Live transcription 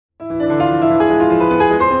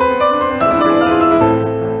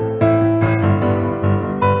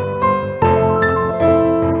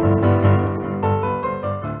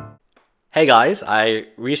Hey guys, I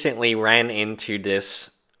recently ran into this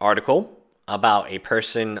article about a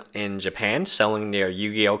person in Japan selling their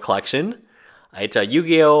Yu-Gi-Oh collection. It's a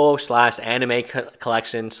Yu-Gi-Oh slash anime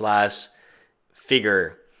collection slash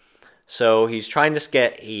figure. So he's trying to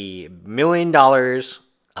get $1,000,000,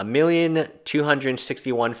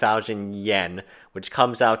 1,261,000 yen, which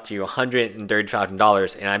comes out to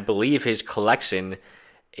 $130,000, and I believe his collection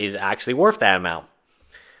is actually worth that amount.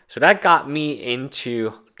 So that got me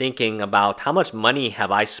into thinking about how much money have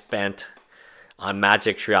I spent on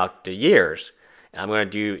Magic throughout the years. And I'm going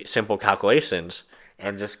to do simple calculations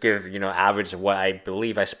and just give, average of what I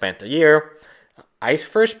believe I spent a year. I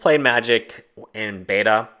first played Magic in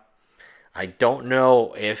beta. I don't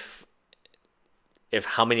know if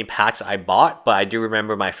how many packs I bought, but I do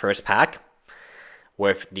remember my first pack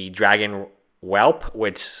with the Dragon Whelp,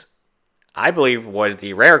 which I believe was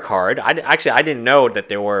the rare card. I didn't know that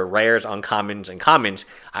there were rares, uncommons, and commons.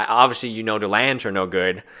 Obviously, the lands are no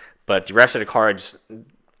good, but the rest of the cards,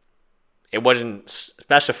 it wasn't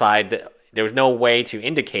specified. There was no way to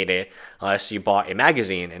indicate it unless you bought a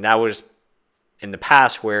magazine, and that was in the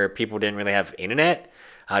past where people didn't really have internet.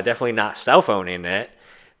 Definitely not cell phone internet,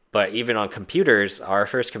 but even on computers, our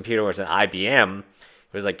first computer was an IBM.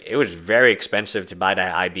 It was very expensive to buy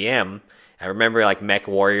that IBM. I remember Mech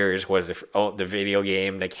Warriors was the video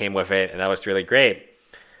game that came with it, and that was really great.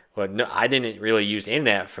 But no, I didn't really use the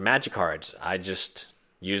internet for Magic cards. I just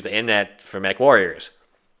used the internet for Mech Warriors.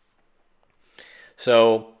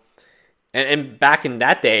 So, and back in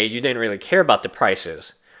that day, you didn't really care about the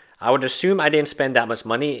prices. I would assume I didn't spend that much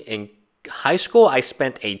money. In high school, I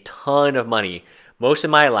spent a ton of money. Most of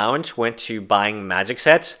my allowance went to buying Magic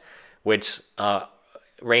sets, which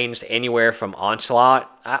ranged anywhere from Onslaught.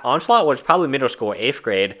 Onslaught was probably middle school, 8th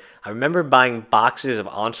grade. I remember buying boxes of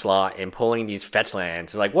Onslaught and pulling these fetch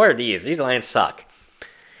lands. What are these? These lands suck.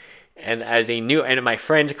 And and my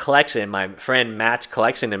friend's collection, my friend Matt's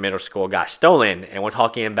collection in middle school got stolen. And we're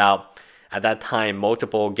talking about, at that time,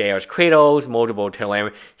 multiple Gale's Kratos, multiple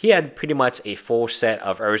Tillam. He had pretty much a full set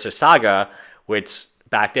of Urza Saga, which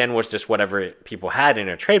back then was just whatever people had in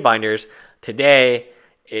their trade binders. Today,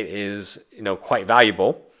 it is quite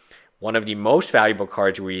valuable. One of the most valuable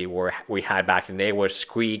cards we had back in the day was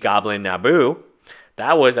Squee Goblin Naboo.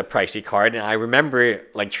 That was a pricey card, and I remember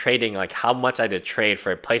trading how much I did trade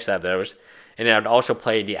for a playset of those. And then I'd also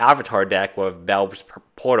play the Avatar deck with Bel's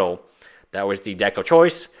Portal. That was the deck of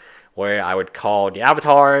choice, where I would call the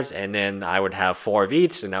avatars, and then I would have 4 of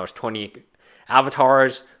each, and that was 20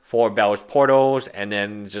 avatars, 4 Bel's Portals, and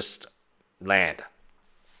then just land.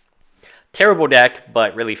 Terrible deck,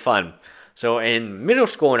 but really fun. So in middle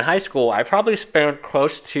school and high school, I probably spent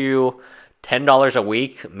close to $10 a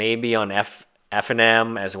week, maybe on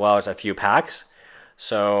F&M as well as a few packs.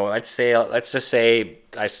 So let's just say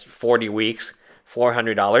 40 weeks,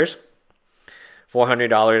 $400.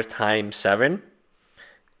 $400 times 7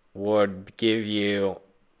 would give you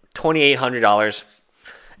 $2,800.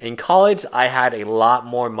 In college, I had a lot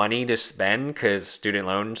more money to spend because student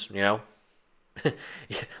loans,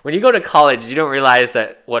 When you go to college, you don't realize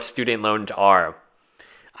what student loans are.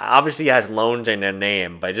 Obviously, it has loans in their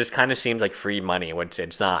name, but it just kind of seems like free money, which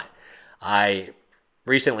it's not. I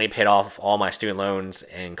recently paid off all my student loans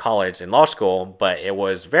in college and law school, but it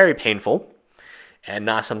was very painful and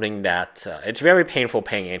not something that... it's very painful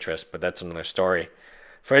paying interest, but that's another story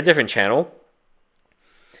for a different channel.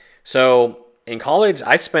 So in college,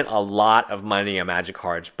 I spent a lot of money on Magic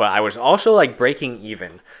cards, but I was also breaking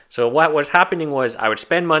even. So what was happening was I would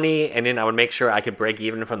spend money, and then I would make sure I could break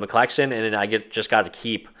even from the collection, and then I just got to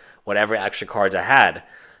keep whatever extra cards I had.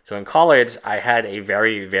 So in college, I had a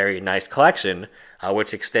very, very nice collection,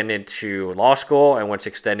 which extended to law school and which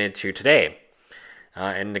extended to today.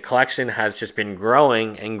 And the collection has just been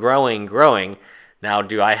growing and growing and growing. Now,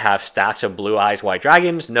 do I have stacks of Blue Eyes White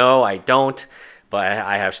Dragons? No, I don't. But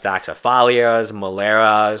I have stacks of Thalias,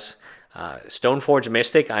 Maleras, Stoneforge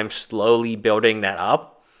Mystic. I'm slowly building that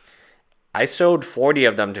up. I sold 40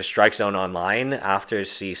 of them to Strike Zone Online after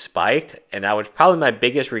C spiked, and that was probably my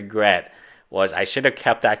biggest regret. Was I should have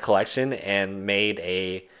kept that collection and made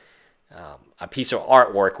a piece of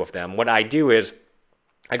artwork with them. What I do is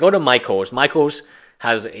I go to Michael's. Michael's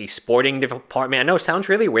has a sporting department. I know it sounds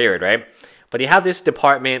really weird, right? But they have this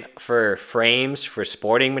department for frames for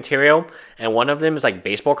sporting material, and one of them is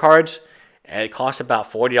baseball cards, and it costs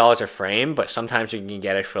about $40 a frame, but sometimes you can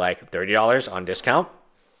get it for $30 on discount.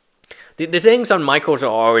 The things on Michael's are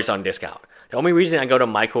always on discount. The only reason I go to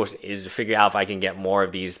Michael's is to figure out if I can get more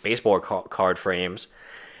of these baseball card frames.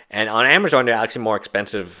 And on Amazon, they're actually more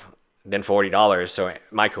expensive than $40. So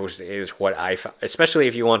Michael's is what especially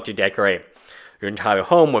if you want to decorate your entire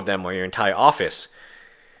home with them or your entire office.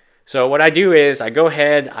 So what I do is I go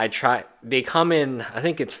ahead, they come in, I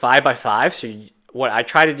think it's 5x5. So what I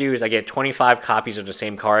try to do is I get 25 copies of the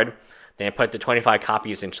same card. Then I put the 25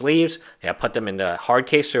 copies in sleeves. Then I put them in the hard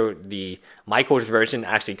case. So the Michael's version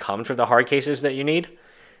actually comes with the hard cases that you need,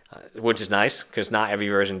 which is nice because not every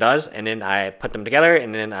version does. And then I put them together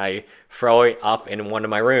and then I throw it up in one of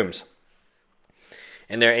my rooms.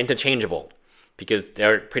 And they're interchangeable because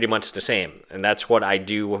they're pretty much the same. And that's what I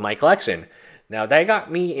do with my collection. Now that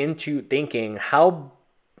got me into thinking, how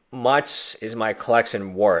much is my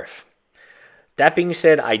collection worth? That being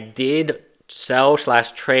said, I did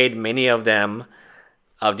sell/trade many of them,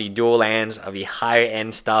 of the dual lands, of the higher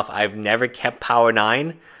end stuff. I've never kept Power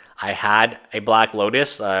 9. I had a Black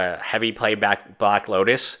Lotus, heavy play Black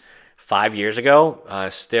Lotus 5 years ago,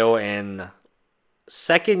 still in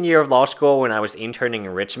second year of law school when I was interning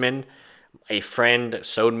in Richmond. A friend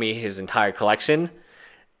sold me his entire collection,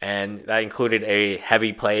 and that included a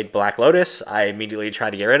heavy played Black Lotus. I immediately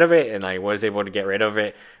tried to get rid of it, and I was able to get rid of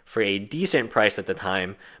it for a decent price at the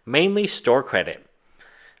time, mainly store credit.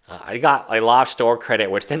 I got a lot of store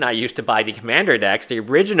credit, which then I used to buy the Commander decks, the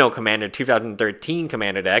original Commander 2013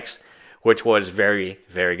 Commander decks, which was very,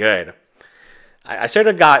 very good. I should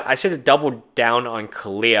have doubled down on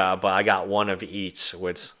Kalia, but I got one of each,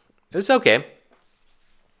 which is okay.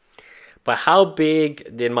 But how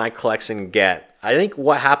big did my collection get? I think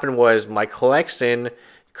what happened was my collection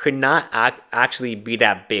could not actually be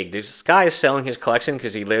that big. This guy is selling his collection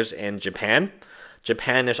because he lives in Japan.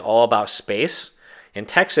 Japan is all about space. In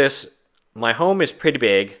Texas, my home is pretty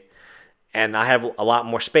big, and I have a lot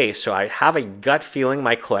more space. So I have a gut feeling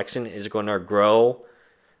my collection is going to grow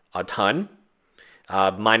a ton,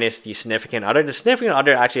 minus the significant other. The significant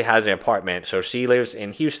other actually has an apartment, so she lives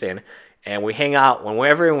in Houston. And we hang out,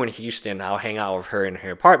 whenever we're in Houston, I'll hang out with her in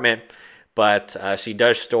her apartment. But she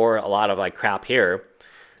does store a lot of like crap here,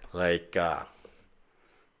 like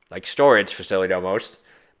storage facility almost.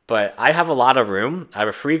 But I have a lot of room. I have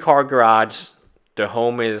a 3-car garage. The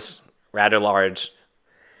home is rather large.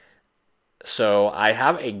 So I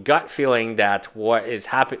have a gut feeling that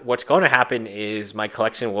what's going to happen is my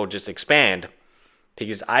collection will just expand.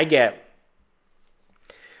 Because I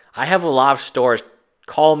have a lot of stores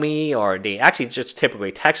call me, or they actually just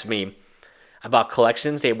typically text me about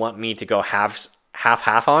collections they want me to go half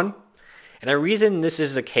on. And the reason this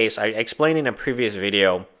is the case, I explained in a previous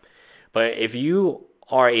video, but if you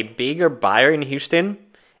are a bigger buyer in Houston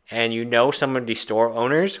and you know some of the store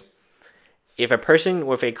owners, if a person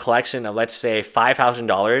with a collection of, let's say,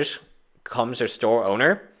 $5,000 comes to store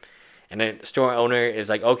owner, and the store owner is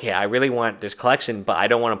like, okay, I really want this collection, but I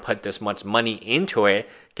don't want to put this much money into it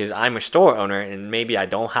because I'm a store owner and maybe I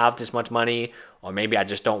don't have this much money, or maybe I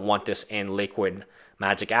just don't want this in liquid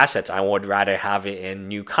Magic assets. I would rather have it in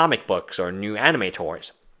new comic books or new anime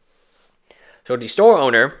toys. So the store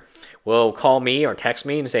owner will call me or text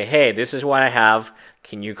me and say, hey, this is what I have.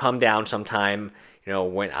 Can you come down sometime? You know,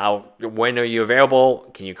 when are you available?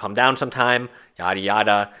 Can you come down sometime? Yada,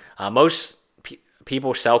 yada. Most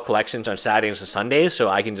people sell collections on Saturdays and Sundays, so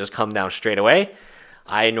I can just come down straight away.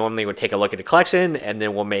 I normally would take a look at the collection, and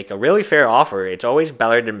then we'll make a really fair offer. It's always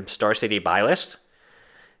better than Star City buylist,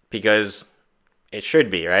 because it should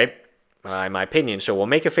be, right? In my opinion. So we'll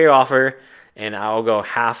make a fair offer, and I'll go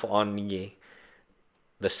half on the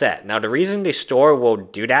set. Now, the reason the store will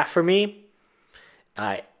do that for me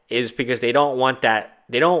is because they don't want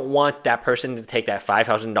that person to take that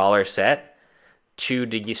 $5,000 set to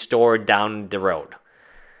the store down the road.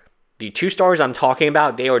 The two stores I'm talking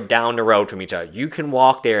about, they are down the road from each other. You can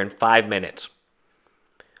walk there in 5 minutes.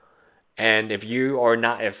 And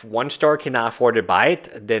if one store cannot afford to buy it,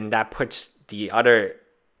 then that puts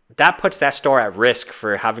that store at risk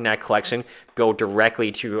for having that collection go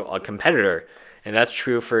directly to a competitor. And that's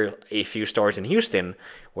true for a few stores in Houston,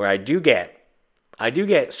 where I do get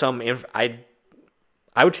some. I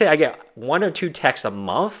would say I get 1 or 2 texts a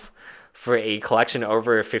month for a collection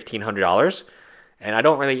over $1,500,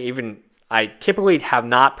 and I typically have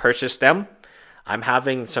not purchased them. I'm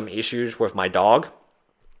having some issues with my dog,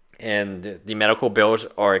 and the medical bills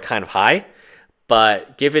are kind of high.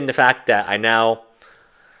 But given the fact that I now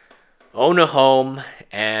own a home,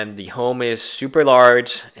 and the home is super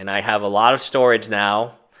large, and I have a lot of storage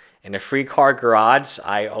now, in a 3-car garage,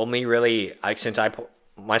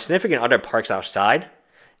 my significant other parks outside,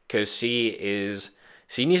 because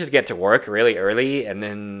she needs to get to work really early, and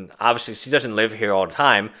then obviously she doesn't live here all the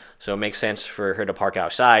time, so it makes sense for her to park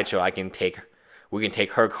outside so we can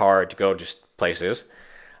take her car to go to places.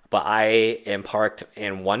 But I am parked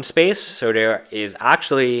in one space, so there is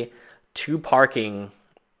actually 2 parking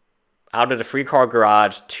out of the free card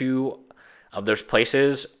garage, 2 of those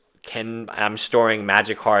places I'm storing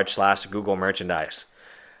Magic cards / Google merchandise.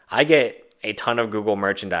 I get a ton of Google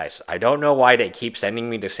merchandise. I don't know why they keep sending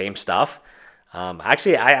me the same stuff.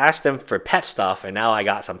 Actually, I asked them for pet stuff, and now I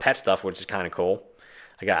got some pet stuff, which is kind of cool.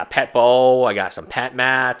 I got a pet bowl, I got some pet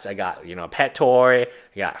mats, I got, a pet toy,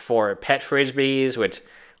 I got 4 pet frisbees, which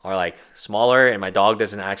are like smaller, and my dog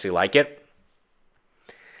doesn't actually like it.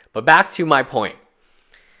 But back to my point.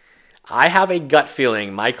 I have a gut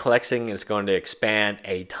feeling my collection is going to expand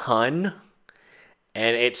a ton,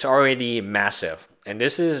 and it's already massive. And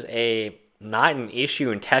this is not an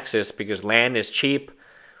issue in Texas because land is cheap,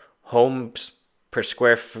 homes per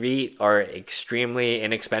square feet are extremely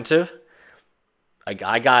inexpensive. Like,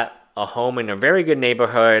 I got a home in a very good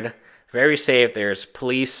neighborhood, very safe. There's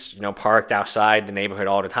police, parked outside the neighborhood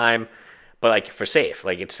all the time, but like for safe,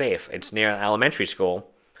 like it's safe. It's near an elementary school.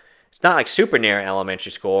 It's not like super near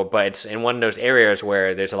elementary school, but it's in one of those areas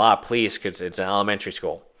where there's a lot of police because it's an elementary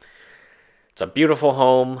school. It's a beautiful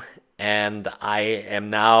home, and I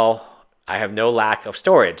have no lack of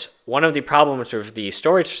storage. One of the problems with the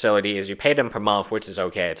storage facility is you pay them per month, which is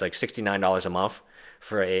okay. It's like $69 a month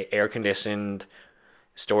for a air-conditioned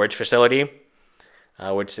storage facility,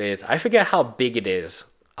 which is, I forget how big it is.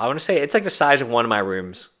 I want to say it's like the size of one of my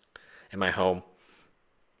rooms in my home.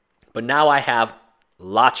 But now I have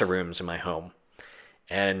lots of rooms in my home.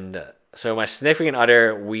 And so my significant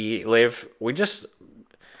other, we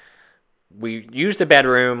use the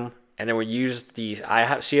bedroom, and then we use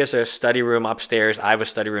she has a study room upstairs, I have a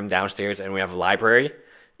study room downstairs, and we have a library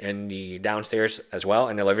in the downstairs as well,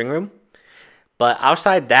 in the living room. But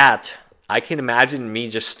outside that, I can imagine me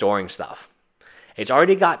just storing stuff. It's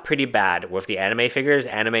already got pretty bad with the anime figures,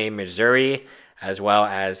 Anime Missouri, as well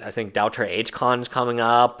as I think Delta H-Con's coming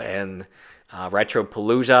up, and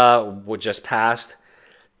Retropalooza just passed.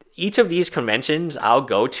 Each of these conventions I'll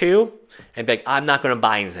go to and be like, I'm not going to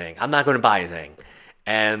buy anything.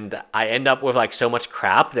 And I end up with like so much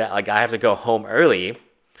crap that like I have to go home early.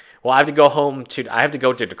 Well, I have to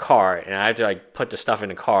go to the car, and I have to like put the stuff in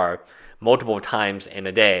the car multiple times in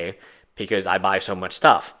a day because I buy so much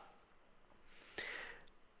stuff.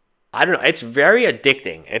 I don't know. It's very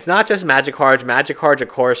addicting. It's not just Magic cards. Magic cards, of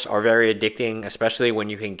course, are very addicting, especially when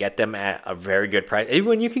you can get them at a very good price. Even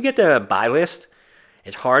when you can get the buy list,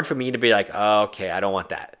 it's hard for me to be like, oh, okay, I don't want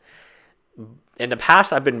that. In the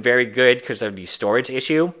past, I've been very good because of the storage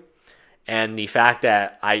issue and the fact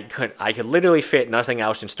that I could literally fit nothing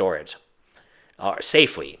else in storage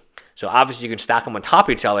safely. So obviously you can stack them on top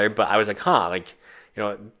of each other, but I was like,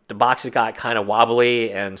 the boxes got kind of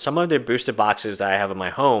wobbly, and some of the booster boxes that I have in my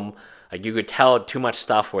home, like you could tell too much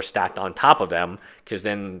stuff was stacked on top of them because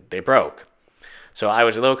then they broke. So I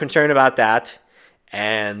was a little concerned about that,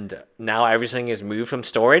 and now everything is moved from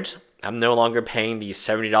storage. I'm no longer paying the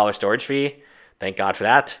 $70 storage fee. Thank God for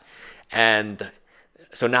that. And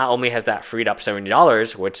so not only has that freed up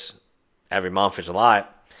 $70, which every month is a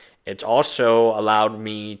lot, it's also allowed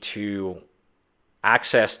me to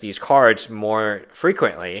access these cards more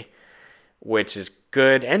frequently, which is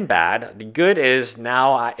good and bad. The good is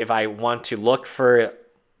now if I want to look for,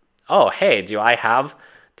 oh, hey, do I have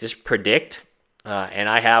this predict? And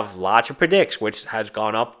I have lots of predicts, which has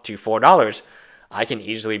gone up to $4. I can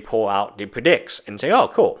easily pull out the predicts and say, oh,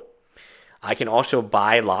 cool. I can also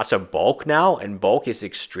buy lots of bulk now, and bulk is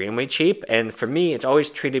extremely cheap. And for me, it's always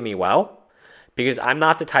treated me well because I'm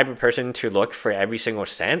not the type of person to look for every single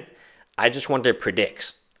cent. I just want the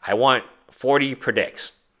predicts. I want 40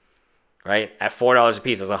 predicts, right? At $4 a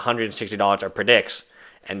piece, that's $160 of predicts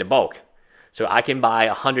and the bulk. So I can buy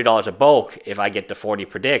 $100 of bulk if I get the 40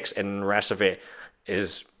 predicts, and the rest of it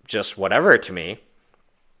is just whatever to me.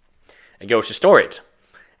 It goes to storage.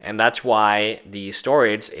 And that's why the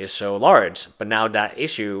storage is so large. But now that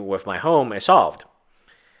issue with my home is solved.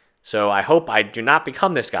 So I hope I do not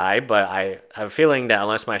become this guy, but I have a feeling that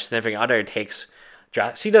unless my significant other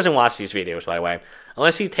he doesn't watch these videos, by the way.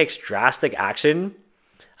 Unless he takes drastic action,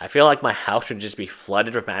 I feel like my house would just be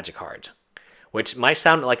flooded with Magic cards. Which might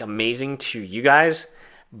sound like amazing to you guys,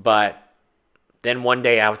 but then one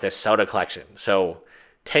day I have to sell the collection. So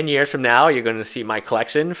 10 years from now, you're going to see my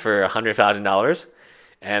collection for $100,000,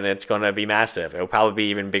 and it's going to be massive. It'll probably be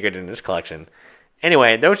even bigger than this collection.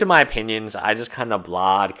 Anyway, those are my opinions. I just kind of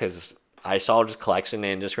blahed because I saw this collection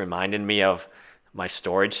and it just reminded me of my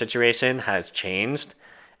storage situation has changed.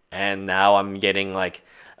 And now I'm getting like,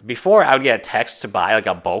 before I would get a text to buy like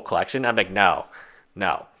a bulk collection. I'm like, no.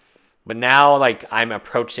 But now like I'm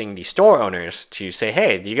approaching the store owners to say,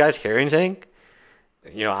 hey, do you guys hear anything?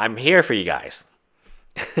 I'm here for you guys.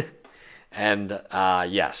 And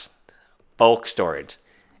yes, bulk storage.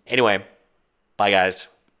 Anyway, bye guys.